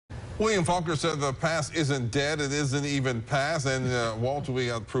William Faulkner said the past isn't dead, it isn't even past, and Walter, we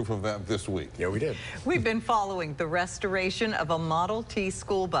got proof of that this week. Yeah, we did. We've been following the restoration of a Model T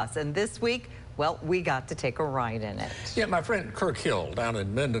school bus, and this week, well, we got to take a ride in it. Yeah, my friend Kirk Hill down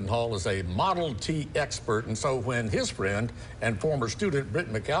in Mendenhall is a Model T expert, and so when his friend and former student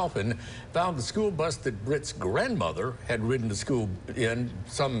Britt McAlpin found the school bus that Britt's grandmother had ridden to school in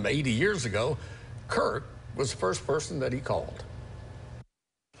some 80 years ago, Kirk was the first person that he called.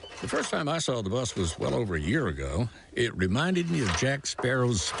 The first time I saw the bus was well over a year ago. It reminded me of Jack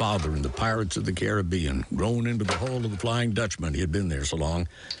Sparrow's father in the Pirates of the Caribbean, grown into the hull of the Flying Dutchman. He had been there so long.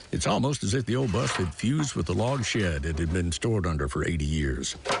 It's almost as if the old bus had fused with the log shed it had been stored under for 80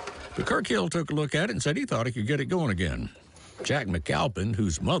 years. But Kirk Hill took a look at it and said he thought he could get it going again. Jack McAlpin,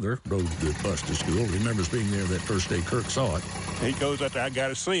 whose mother rode the bus to school, remembers being there that first day Kirk saw it. He goes out there, I got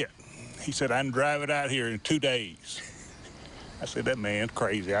to see it. He said, I can drive it out here in 2 days. I said, that man's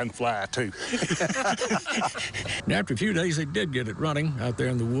crazy. I can fly, too. And after a few days, they did get it running out there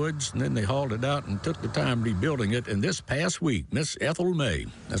in the woods, and then they hauled it out and took the time rebuilding it. And this past week, Miss Ethel May,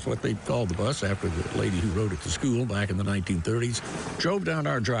 that's what they called the bus after the lady who rode it to school back in the 1930s, drove down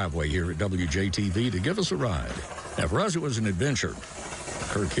our driveway here at WJTV to give us a ride. Now, for us, it was an adventure.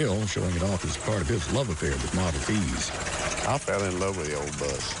 Kirk Hill showing it off as part of his love affair with Model Ts. I fell in love with the old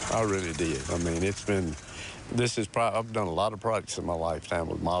bus. I really did. I mean, it's been... I've done a lot of projects in my lifetime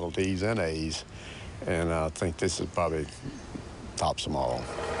with Model Ts and A's, and I think this is probably tops them all.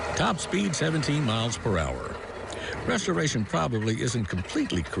 Top speed 17 miles per hour. Restoration probably isn't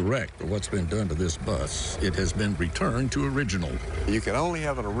completely correct for what's been done to this bus. It has been returned to original. You can only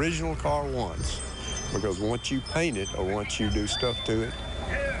have an original car once, because once you paint it or once you do stuff to it,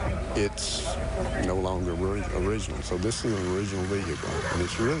 it's no longer original. So this is an original vehicle, and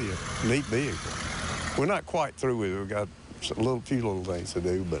it's really a neat vehicle. We're not quite through with it. We've got a few little things to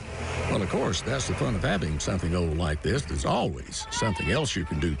do, but... Well, of course, that's the fun of having something old like this. There's always something else you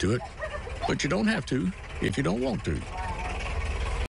can do to it, but you don't have to if you don't want to.